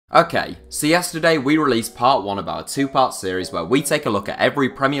Okay, so yesterday we released part 1 of our 2-part series where we take a look at every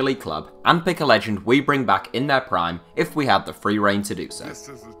Premier League club and pick a legend we bring back in their prime if we had the free reign to do so.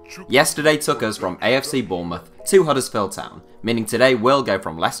 Yesterday took us from AFC Bournemouth to Huddersfield Town, meaning today we'll go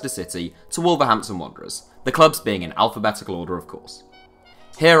from Leicester City to Wolverhampton Wanderers, the clubs being in alphabetical order of course.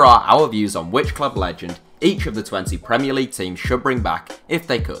 Here are our views on which club legend each of the 20 Premier League teams should bring back if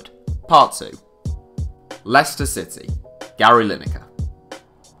they could. Part 2. Leicester City, Gary Lineker.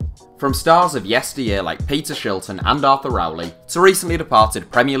 From stars of yesteryear like Peter Shilton and Arthur Rowley, to recently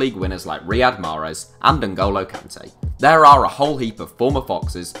departed Premier League winners like Riyad Mahrez and N'Golo Kante, there are a whole heap of former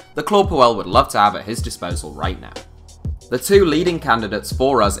Foxes that Claude Puel would love to have at his disposal right now. The two leading candidates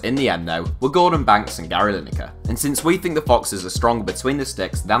for us in the end though were Gordon Banks and Gary Lineker, and since we think the Foxes are stronger between the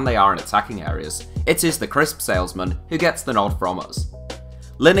sticks than they are in attacking areas, it is the crisp salesman who gets the nod from us.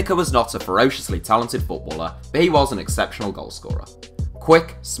 Lineker was not a ferociously talented footballer, but he was an exceptional goalscorer.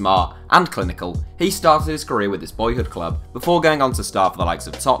 Quick, smart, and clinical, he started his career with his boyhood club before going on to star for the likes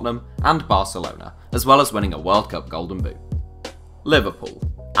of Tottenham and Barcelona, as well as winning a World Cup Golden Boot. Liverpool,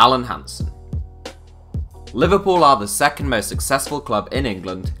 Alan Hansen. Liverpool are the second most successful club in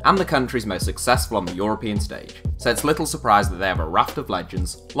England and the country's most successful on the European stage, so it's little surprise that they have a raft of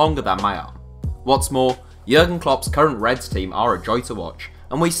legends longer than my arm. What's more, Jurgen Klopp's current Reds team are a joy to watch,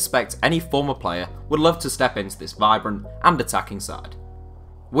 and we suspect any former player would love to step into this vibrant and attacking side.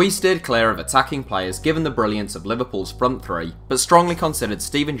 We steered clear of attacking players given the brilliance of Liverpool's front three, but strongly considered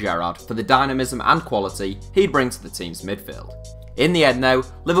Steven Gerrard for the dynamism and quality he'd bring to the team's midfield. In the end though,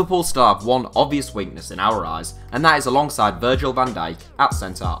 Liverpool still have one obvious weakness in our eyes, and that is alongside Virgil van Dijk at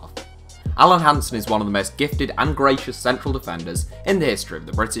centre half. Alan Hansen is one of the most gifted and gracious central defenders in the history of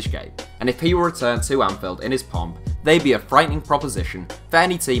the British game, and if he were returned to Anfield in his pomp, they'd be a frightening proposition for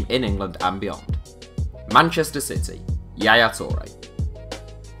any team in England and beyond. Manchester City, Yaya Toure.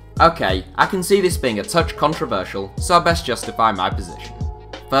 Okay, I can see this being a touch controversial, so I best justify my position.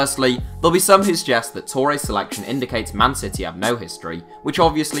 Firstly, there'll be some who suggest that Toure's selection indicates Man City have no history, which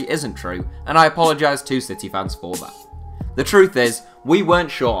obviously isn't true, and I apologise to City fans for that. The truth is, we weren't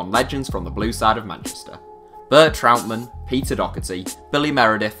short on legends from the blue side of Manchester. Bert Trautmann, Peter Doherty, Billy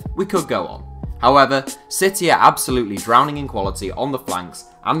Meredith, we could go on. However, City are absolutely drowning in quality on the flanks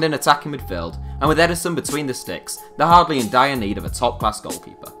and in attacking midfield, and with Ederson between the sticks, they're hardly in dire need of a top-class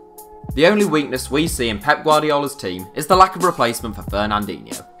goalkeeper. The only weakness we see in Pep Guardiola's team is the lack of replacement for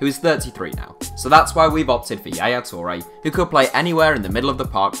Fernandinho, who is 33 now, so that's why we've opted for Yaya Toure, who could play anywhere in the middle of the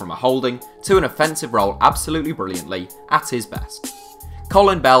park from a holding to an offensive role absolutely brilliantly at his best.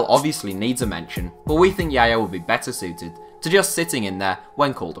 Colin Bell obviously needs a mention, but we think Yaya will be better suited to just sitting in there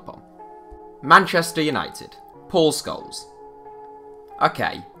when called upon. Manchester United, Paul Scholes.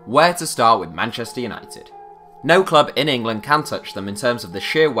 Okay, where to start with Manchester United? No club in England can touch them in terms of the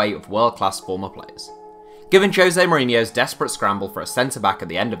sheer weight of world-class former players. Given Jose Mourinho's desperate scramble for a centre-back at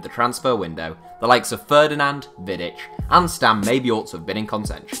the end of the transfer window, the likes of Ferdinand, Vidic and Stan maybe ought to have been in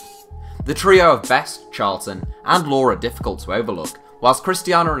contention. The trio of Best, Charlton and Law are difficult to overlook, whilst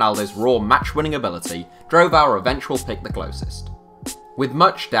Cristiano Ronaldo's raw match-winning ability drove our eventual pick the closest. With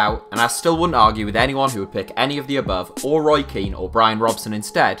much doubt, and I still wouldn't argue with anyone who would pick any of the above or Roy Keane or Brian Robson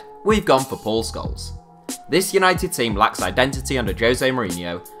instead, we've gone for Paul Scholes. This United team lacks identity under Jose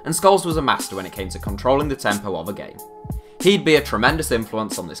Mourinho, and Scholes was a master when it came to controlling the tempo of a game. He'd be a tremendous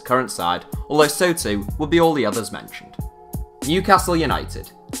influence on this current side, although so too would be all the others mentioned. Newcastle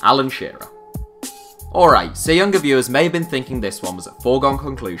United, Alan Shearer. Alright, so younger viewers may have been thinking this one was a foregone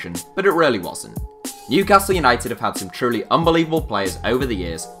conclusion, but it really wasn't. Newcastle United have had some truly unbelievable players over the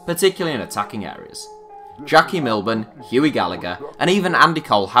years, particularly in attacking areas. Jackie Milburn, Hughie Gallagher, and even Andy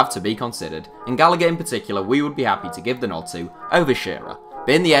Cole have to be considered, and Gallagher in particular we would be happy to give the nod to over Shearer,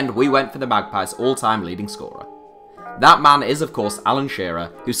 but in the end we went for the Magpies' all-time leading scorer. That man is of course Alan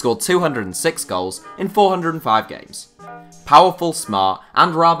Shearer, who scored 206 goals in 405 games. Powerful, smart,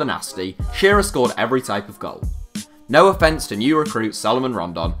 and rather nasty, Shearer scored every type of goal. No offence to new recruit Salomon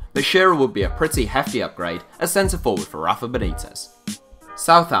Rondon, but Shearer would be a pretty hefty upgrade as centre-forward for Rafa Benitez.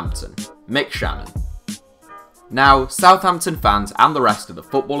 Southampton, Mick Shannon. Now, Southampton fans and the rest of the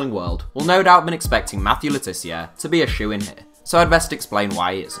footballing world will no doubt have been expecting Matthew Le Tissier to be a shoe-in here, so I'd best explain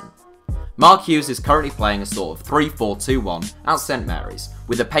why he isn't. Mark Hughes is currently playing a sort of 3-4-2-1 at St Mary's,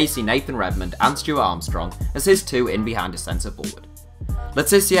 with the pacey Nathan Redmond and Stuart Armstrong as his two in behind a centre-forward. Le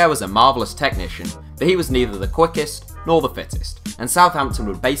Tissier was a marvellous technician, but he was neither the quickest nor the fittest, and Southampton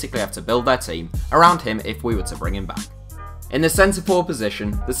would basically have to build their team around him if we were to bring him back. In the centre-forward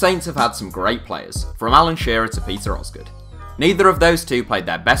position, the Saints have had some great players, from Alan Shearer to Peter Osgood. Neither of those two played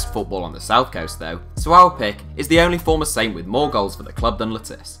their best football on the south coast though, so our pick is the only former Saint with more goals for the club than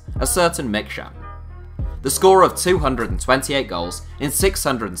Lettice, a certain Mick Shannon. The scorer of 228 goals in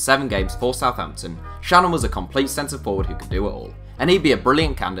 607 games for Southampton, Shannon was a complete centre-forward who could do it all, and he'd be a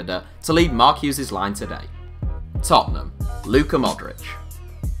brilliant candidate to lead Mark Hughes' line today. Tottenham, Luka Modric.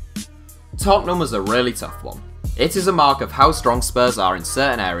 Tottenham was a really tough one. It is a mark of how strong Spurs are in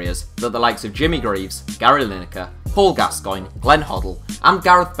certain areas that the likes of Jimmy Greaves, Gary Lineker, Paul Gascoigne, Glenn Hoddle and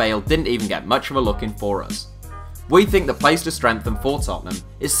Gareth Bale didn't even get much of a look in for us. We think the place to strengthen for Tottenham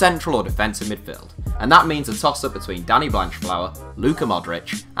is central or defensive midfield, and that means a toss-up between Danny Blanchflower, Luka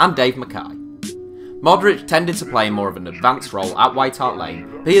Modric and Dave Mackay. Modric tended to play more of an advanced role at White Hart Lane,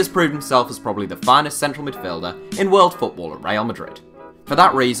 but he has proved himself as probably the finest central midfielder in world football at Real Madrid. For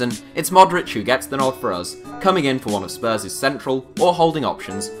that reason, it's Modric who gets the nod for us, coming in for one of Spurs' central or holding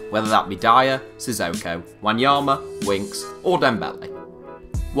options, whether that be Dyer, Sissoko, Wanyama, Winks or Dembele.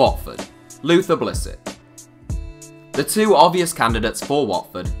 Watford, Luther Blissett. The two obvious candidates for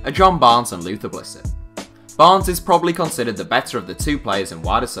Watford are John Barnes and Luther Blissett. Barnes is probably considered the better of the two players in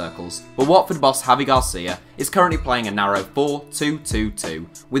wider circles, but Watford boss Javi Garcia is currently playing a narrow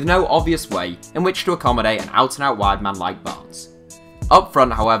 4-2-2-2 with no obvious way in which to accommodate an out-and-out wide man like Barnes. Up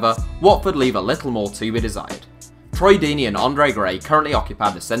front, however, Watford leave a little more to be desired. Troy Deeney and Andre Gray currently occupy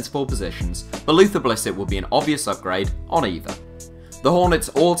the centre-forward positions, but Luther Blissett would be an obvious upgrade on either. The Hornets'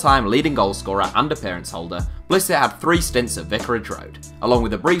 all-time leading goalscorer and appearance holder, Blissett had 3 stints at Vicarage Road, along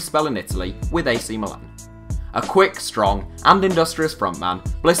with a brief spell in Italy with AC Milan. A quick, strong and industrious frontman,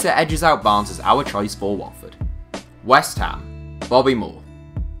 Blissett edges out Barnes as our choice for Watford. West Ham, Bobby Moore.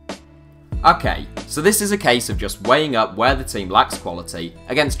 Okay, so this is a case of just weighing up where the team lacks quality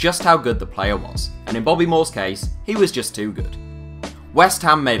against just how good the player was, and in Bobby Moore's case, he was just too good. West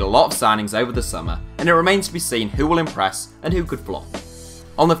Ham made a lot of signings over the summer, and it remains to be seen who will impress and who could flop.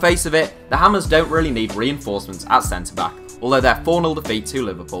 On the face of it, the Hammers don't really need reinforcements at centre-back, although their 4-0 defeat to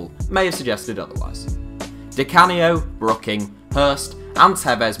Liverpool may have suggested otherwise. Di Canio, Brooking, Hurst and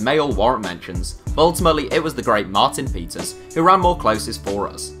Tevez may all warrant mentions, but ultimately it was the great Martin Peters who ran more closest for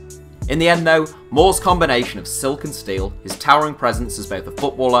us. In the end though, Moore's combination of silk and steel, his towering presence as both a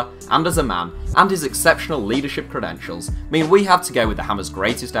footballer and as a man, and his exceptional leadership credentials mean we have to go with the Hammers'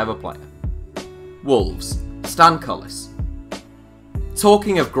 greatest ever player. Wolves, Stan Cullis.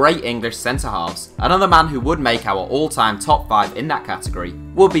 Talking of great English centre-halves, another man who would make our all-time top 5 in that category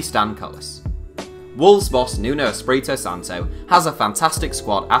would be Stan Cullis. Wolves boss Nuno Espirito Santo has a fantastic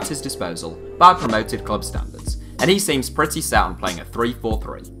squad at his disposal by promoted club standards, and he seems pretty set on playing a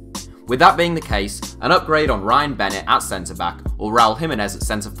 3-4-3. With that being the case, an upgrade on Ryan Bennett at centre-back or Raul Jimenez at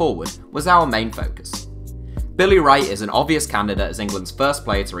centre-forward was our main focus. Billy Wright is an obvious candidate as England's first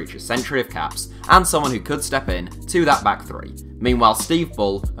player to reach a century of caps and someone who could step in to that back 3. Meanwhile, Steve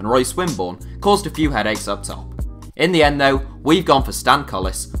Bull and Roy Swinburne caused a few headaches up top. In the end though, we've gone for Stan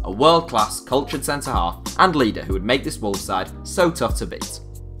Cullis, a world-class, cultured centre-half and leader who would make this Wolves side so tough to beat.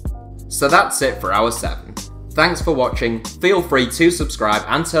 So that's it for our 7. Thanks for watching, feel free to subscribe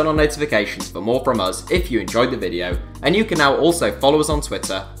and turn on notifications for more from us if you enjoyed the video, and you can now also follow us on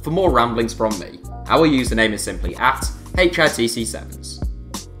Twitter for more ramblings from me. Our username is simply @HITC Sevens.